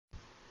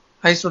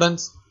Hi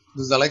students,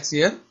 this is Alex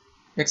here.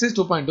 Exercise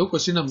 2.2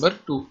 question number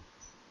 2.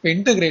 இப்போ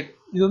integrate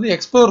இது வந்து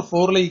x power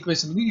 4ல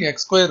equation வந்து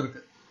x square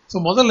இருக்கு. ஸோ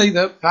முதல்ல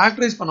இதை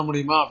ஃபேக்டரைஸ் பண்ண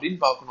முடியுமா அப்படின்னு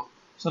பார்க்கணும்.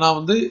 ஸோ நான்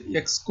வந்து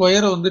x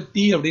square வந்து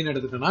t அப்படின்னு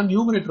எடுத்துட்டேன்னா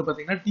நியூமரேட்டர்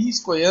பார்த்தீங்கன்னா t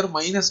square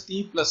minus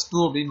t plus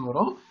 2 அப்படின்னு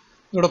வரும்.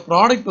 இதோட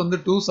ப்ராடக்ட் வந்து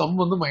 2 சம்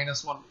வந்து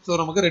 -1.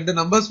 ஸோ நமக்கு ரெண்டு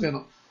நம்பர்ஸ்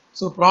வேணும்.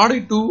 ஸோ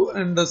ப்ராடக்ட் 2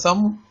 அண்ட்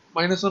சம்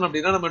 -1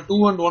 அப்படின்னா நம்ம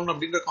 2 and 1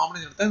 அப்படின்ற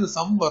காம்பினேஷன் எடுத்தா இந்த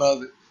சம்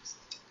வராது.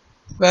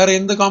 வேற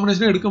எந்த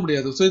காம்பினேஷனும் எடுக்க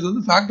முடியாது. ஸோ இது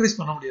வந்து ஃபேக்டரைஸ்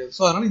பண்ண முடியாது.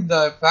 ஸோ அதனால இந்த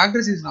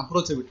ஃபேக்டரைசேஷன்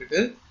அப்ரோச்சை விட்டுட்டு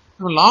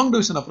நம்ம லாங்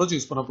டிவிஷன் அப்ரோச்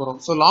யூஸ் பண்ண போறோம்.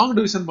 ஸோ லாங்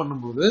டிவிஷன்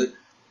பண்ணும்போது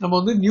நம்ம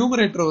வந்து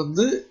நியூமரேட்டர்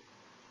வந்து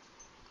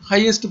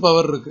ஹையஸ்ட்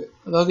பவர் இருக்கு,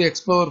 அதாவது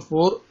எக்ஸ் பவர்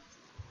 4,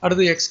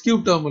 அடுத்து எக்ஸ்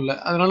கியூப் டேர்ம் இல்லை,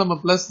 அதனால நம்ம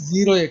பிளஸ்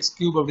 0x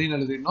கியூப் அப்படின்னு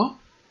எழுதிடணும்.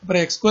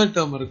 அப்புறம் எக்ஸ் ஸ்கொயர்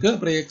டேர்ம் இருக்கு,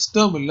 அப்புறம் எக்ஸ்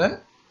டேர்ம் இல்லை,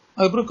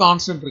 அதுக்கப்புறம்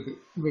கான்ஸ்டன்ட் இருக்கு.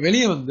 இப்போ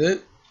வெளியே வந்து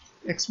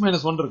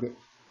x-1 இருக்கு.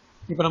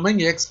 இப்போ நம்ம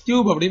இங்கே எக்ஸ்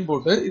கியூப் அப்படின்னு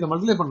போட்டு இதை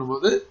மல்டிப்ளை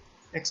பண்ணும்போது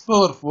X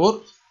power 4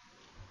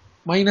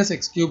 minus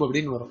x cube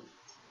அப்படின்னு வரும்.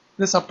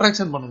 இதை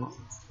சப்ட்ராக்ஷன் பண்ணணும்.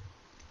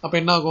 அப்போ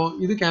என்ன ஆகும்?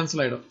 இது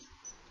கேன்சல் ஆகிடும்.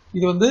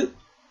 இது வந்து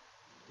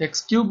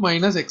X cube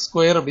minus X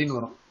square அப்படின்னு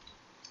வரும்.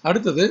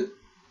 அடுத்தது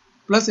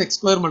பிளஸ் எக்ஸ்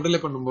ஸ்கொயர் மல்டிப்ளை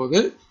பண்ணும்போது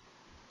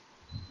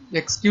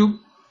X cube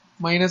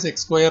minus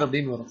X square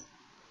அப்படின்னு வரும்.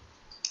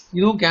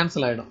 இதுவும்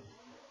கேன்சல் ஆகிடும்.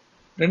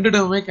 ரெண்டு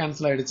டேர்முமே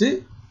கேன்சல் ஆகிடுச்சு.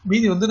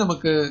 மீதி வந்து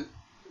நமக்கு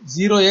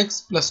 0x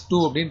plus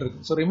 2 அப்படின்னு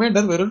இருக்கு. ஸோ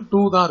ரிமைண்டர் வெறும்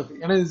 2 தான் இருக்கு.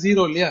 ஏன்னா இது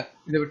 0 இல்லையா,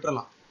 இதை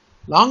விட்டுறலாம்.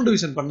 லாங்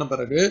டிவிஷன் பண்ண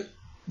பிறகு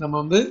நம்ம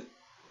வந்து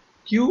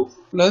q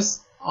plus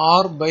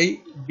r by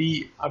d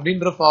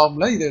அப்படின்ற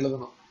ஃபார்முலா இதை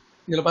எழுதணும்.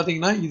 இதில்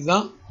பார்த்தீங்கன்னா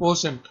இதுதான்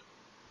கோஷன்ட்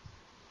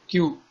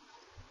q,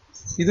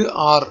 இது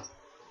r,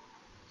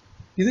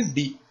 இது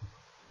d.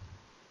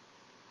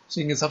 ஸோ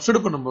இங்கே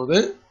சப்ஸ்டிட்யூட் பண்ணும்போது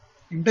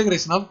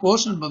இன்டகிரேஷன் ஆஃப்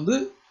கோஷன்ட் வந்து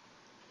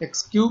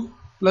X cube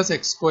plus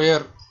X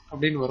square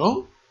அப்படின்னு வரும்,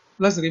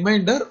 பிளஸ்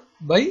ரிமைண்டர்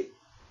பை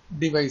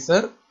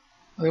டிவைசர்,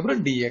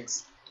 அதுக்கப்புறம் dx.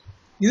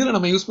 இதில்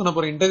நம்ம யூஸ் பண்ண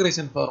போகிற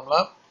இன்டகிரேஷன்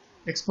ஃபார்முலா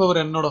எக்ஸ்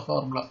பவர் என்னோட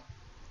ஃபார்முலா.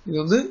 இது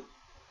வந்து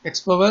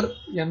X power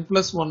n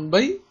plus 1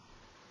 by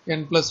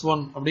n plus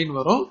 1 அப்படின்னு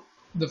வரும்.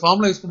 இந்த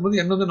ஃபார்முலா யூஸ் பண்ணும்போது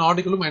n வந்து நாட்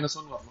ஈக்குவல்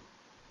 -1 வரணும்.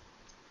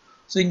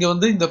 ஸோ இங்கே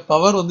வந்து இந்த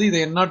பவர் வந்து இதை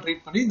என்ன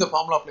ட்ரீட் பண்ணி இந்த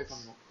ஃபார்முலா அப்ளை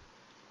பண்ணணும்.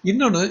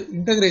 இன்னொன்று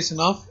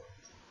integration of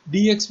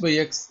dx by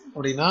x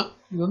அப்படின்னா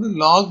இது வந்து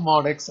log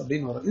mod x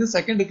அப்படின்னு வரும். இது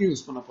செகண்டுக்கு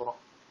யூஸ் பண்ண போகிறோம்.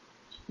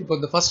 இப்போ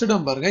இந்த ஃபர்ஸ்ட்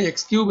டேர்ம் பாருங்க,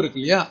 எக்ஸ் கியூப் இருக்கு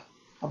இல்லையா,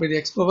 அப்போ இது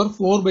எக்ஸ் பவர்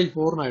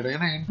 4/4 ஆகிடும்.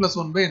 ஏன்னா n plus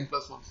 1 by n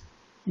plus 1.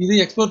 இது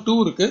எக்ஸ் பவர் 2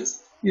 இருக்கு,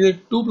 இது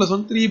 2 plus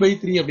 1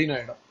 3/3 அப்படின்னு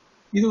ஆகிடும்.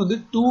 இது வந்து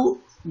 2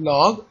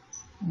 log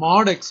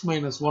mod x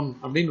minus 1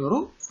 அப்படின்னு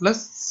வரும்,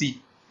 பிளஸ் c.